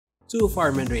Two of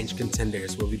our mid-range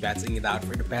contenders will be battling it out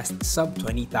for the best sub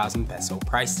 20,000 peso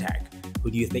price tag. Who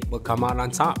do you think will come out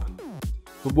on top?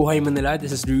 Mabuhay Manila,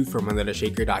 this is Drew from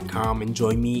ManilaShaker.com and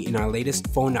join me in our latest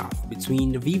phone off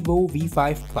between the Vivo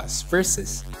V5 Plus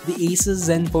versus the Asus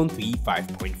Zenfone 3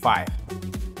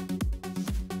 5.5.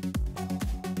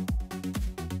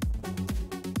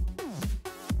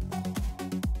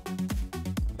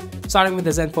 Starting with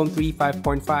the Zenfone 3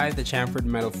 5.5, the chamfered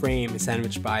metal frame is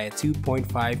sandwiched by a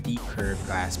 2.5D curved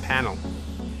glass panel.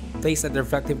 Placed at the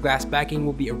reflective glass backing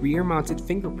will be a rear-mounted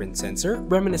fingerprint sensor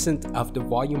reminiscent of the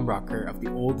volume rocker of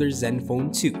the older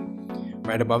Zenfone 2.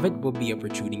 Right above it will be a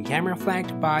protruding camera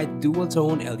flanked by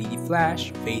dual-tone LED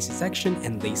flash, face detection,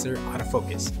 and laser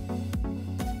autofocus.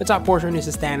 The top portion is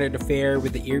a standard affair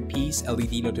with the earpiece,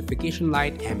 LED notification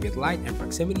light, ambient light, and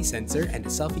proximity sensor, and the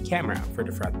selfie camera for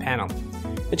the front panel.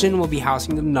 The chin will be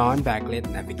housing the non-backlit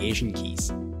navigation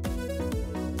keys.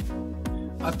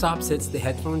 Up top sits the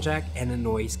headphone jack and a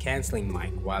noise-canceling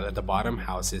mic, while at the bottom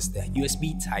houses the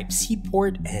USB Type-C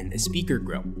port and a speaker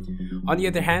grill. On the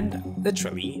other hand,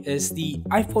 literally, is the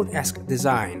iPhone-esque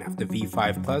design of the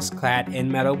V5 Plus clad in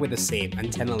metal with the same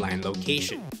antenna line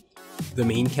location. The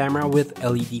main camera with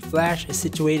LED flash is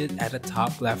situated at the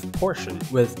top left portion,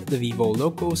 with the Vivo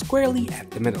logo squarely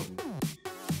at the middle.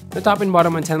 The top and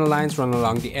bottom antenna lines run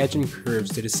along the edge and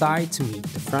curves to the side to meet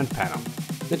the front panel.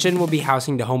 The chin will be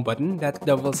housing the home button that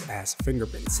doubles as a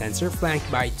fingerprint sensor flanked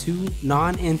by two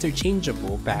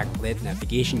non-interchangeable backlit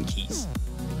navigation keys.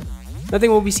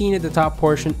 Nothing will be seen at the top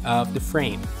portion of the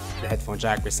frame. The headphone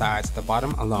jack resides at the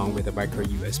bottom along with a micro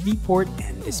USB port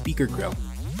and the speaker grill.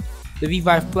 The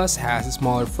V5 Plus has a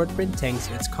smaller footprint thanks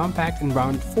to its compact and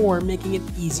round form, making it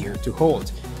easier to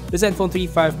hold. The Zenfone 3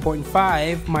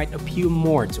 5.5 might appeal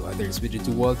more to others with the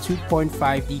dual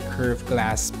 2.5D curved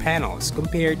glass panels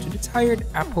compared to the tired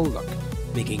Apple look,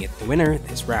 making it the winner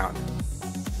this round.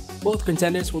 Both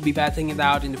contenders will be battling it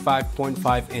out in the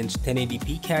 5.5-inch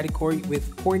 1080p category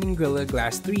with Corning Gorilla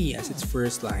Glass 3 as its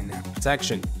first line of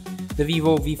protection. The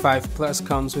Vivo V5 Plus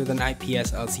comes with an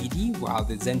IPS LCD, while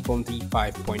the Zenfone 3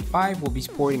 5.5 will be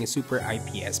sporting a Super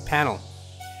IPS panel.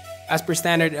 As per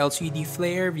standard LCD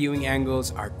flare, viewing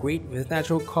angles are great with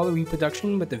natural color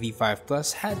reproduction, but the V5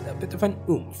 Plus had a bit of an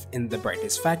oomph in the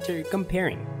brightness factor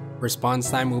comparing. Response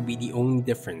time will be the only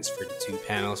difference for the two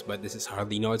panels, but this is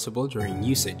hardly noticeable during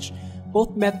usage.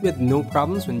 Both met with no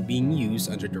problems when being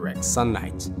used under direct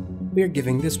sunlight. We are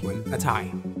giving this one a tie.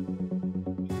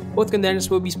 Both contenders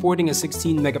will be sporting a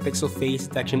 16-megapixel face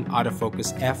detection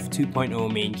autofocus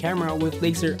f2.0 main camera with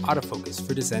laser autofocus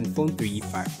for the Zenfone 3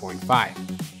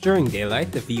 5.5. During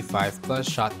daylight, the V5 Plus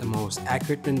shot the most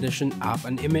accurate rendition of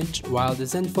an image, while the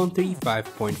Zenfone 3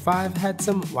 5.5 had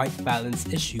some white balance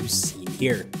issues seen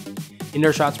here.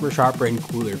 Indoor shots were sharper and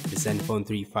cooler for the Zenfone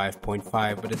 3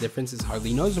 5.5, but the difference is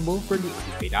hardly noticeable for the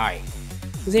untrained eye.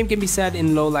 The same can be said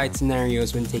in low-light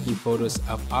scenarios when taking photos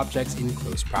of objects in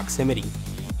close proximity.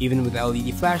 Even with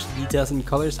LED flash, the details and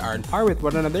colors are on par with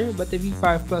one another, but the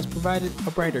V5 Plus provided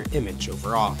a brighter image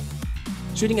overall.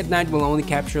 Shooting at night will only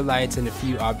capture lights and a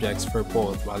few objects for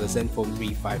both, while the Zenfone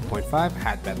 3 5.5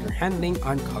 had better handling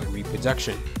on color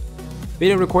reproduction.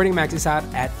 Video recording maxes out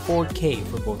at 4K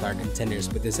for both our contenders,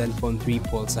 but the Zenfone 3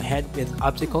 pulls ahead with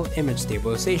optical image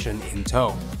stabilization in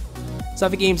tow.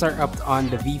 Selfie games are upped on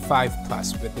the V5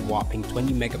 Plus with the whopping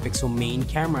 20-megapixel main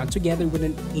camera together with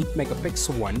an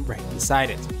 8-megapixel one right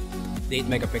beside it. The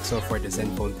 8-megapixel for the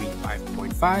Zenfone 3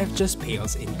 5.5 just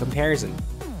pales in comparison.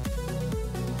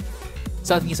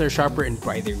 Selfies are sharper and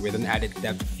brighter with an added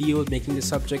depth of field, making the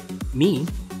subject, me,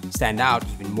 stand out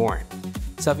even more.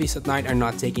 Selfies at night are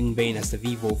not taken in vain as the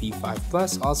Vivo V5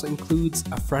 Plus also includes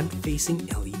a front-facing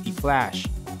LED flash.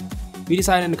 You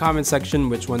decide in the comment section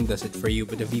which one does it for you,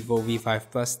 but the Vivo V5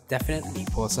 Plus definitely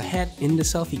pulls ahead in the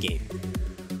selfie game.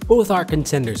 Both our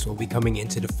contenders will be coming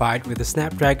into the fight with a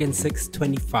Snapdragon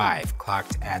 625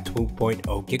 clocked at 2.0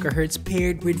 GHz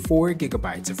paired with 4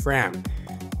 GB of RAM.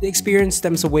 The experience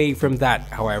stems away from that,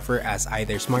 however, as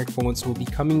either smartphones will be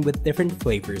coming with different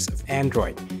flavors of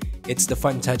Android. It's the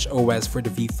FunTouch OS for the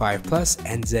V5 Plus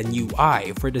and Zen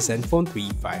UI for the Zenfone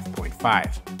 3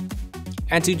 5.5.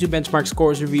 AnTuTu benchmark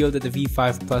scores revealed that the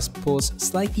V5 Plus pulls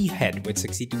slightly ahead with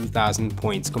 62,000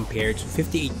 points compared to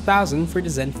 58,000 for the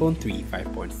Zenfone 3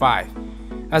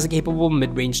 5.5. As a capable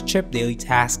mid-range chip, daily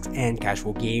tasks and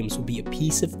casual games will be a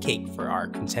piece of cake for our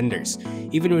contenders.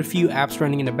 Even with few apps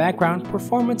running in the background,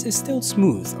 performance is still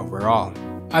smooth overall.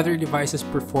 Other devices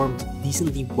performed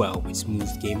decently well with smooth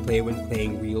gameplay when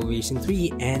playing Real Racing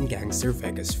 3 and Gangster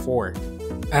Vegas 4.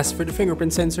 As for the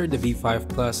fingerprint sensor, the V5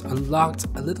 Plus unlocked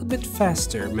a little bit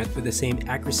faster, met with the same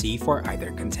accuracy for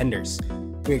either contenders.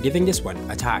 we're giving this one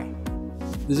a tie.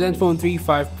 The Zenfone 3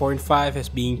 5.5 is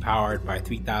being powered by a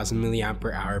 3000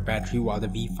 mAh battery, while the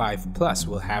V5 Plus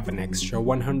will have an extra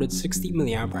 160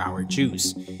 mAh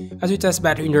juice. As we test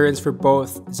battery endurance for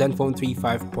both, Zenfone 3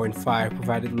 5.5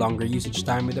 provided longer usage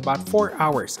time with about 4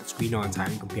 hours of screen on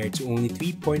time compared to only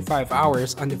 3.5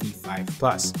 hours on the V5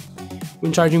 Plus.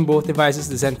 When charging both devices,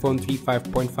 the Zenfone 3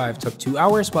 5.5 took 2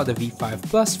 hours while the V5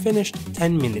 Plus finished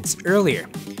 10 minutes earlier.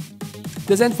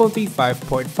 The Zenfone 3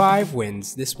 5.5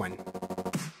 wins this one.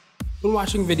 When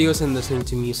watching videos and listening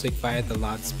to music via the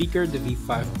loudspeaker, the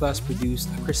V5 Plus produced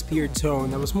a crispier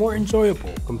tone that was more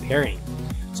enjoyable comparing.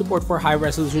 Support for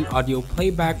high-resolution audio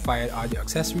playback via audio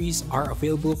accessories are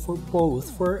available for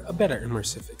both for a better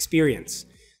immersive experience.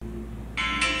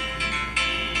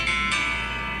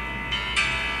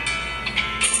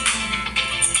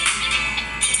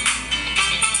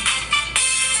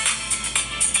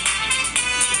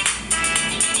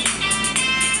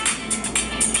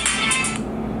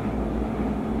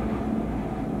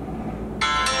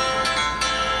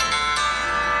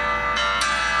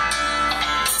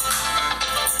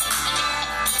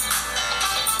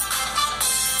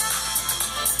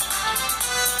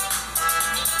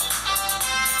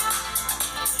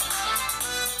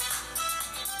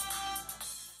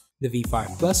 The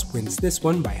V5 Plus wins this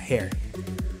one by a hair.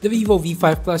 The Vivo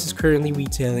V5 Plus is currently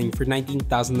retailing for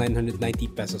 19,990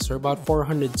 pesos or about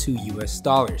 $402 US.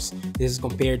 This is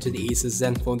compared to the Asus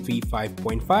Zenfone 3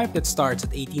 5.5 that starts at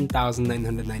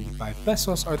 18,995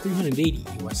 pesos or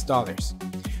 $380 US.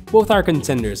 Both our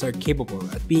contenders are capable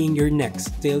at being your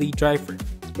next daily driver,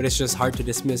 but it's just hard to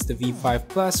dismiss the V5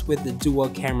 Plus with the dual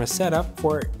camera setup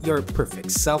for your perfect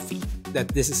selfie. That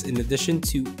this is in addition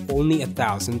to only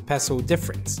 1,000 peso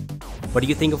difference. What do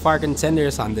you think of our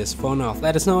contenders on this phone off?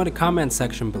 Let us know in the comment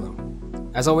section below.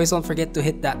 As always, don't forget to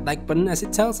hit that like button as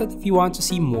it tells us if you want to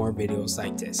see more videos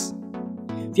like this.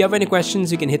 If you have any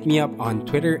questions, you can hit me up on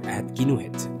Twitter at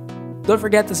Ginuhit. Don't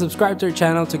forget to subscribe to our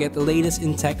channel to get the latest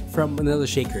in tech from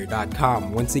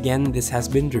ManilaShaker.com. Once again, this has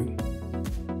been Drew.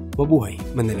 Mabuhay,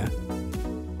 Manila.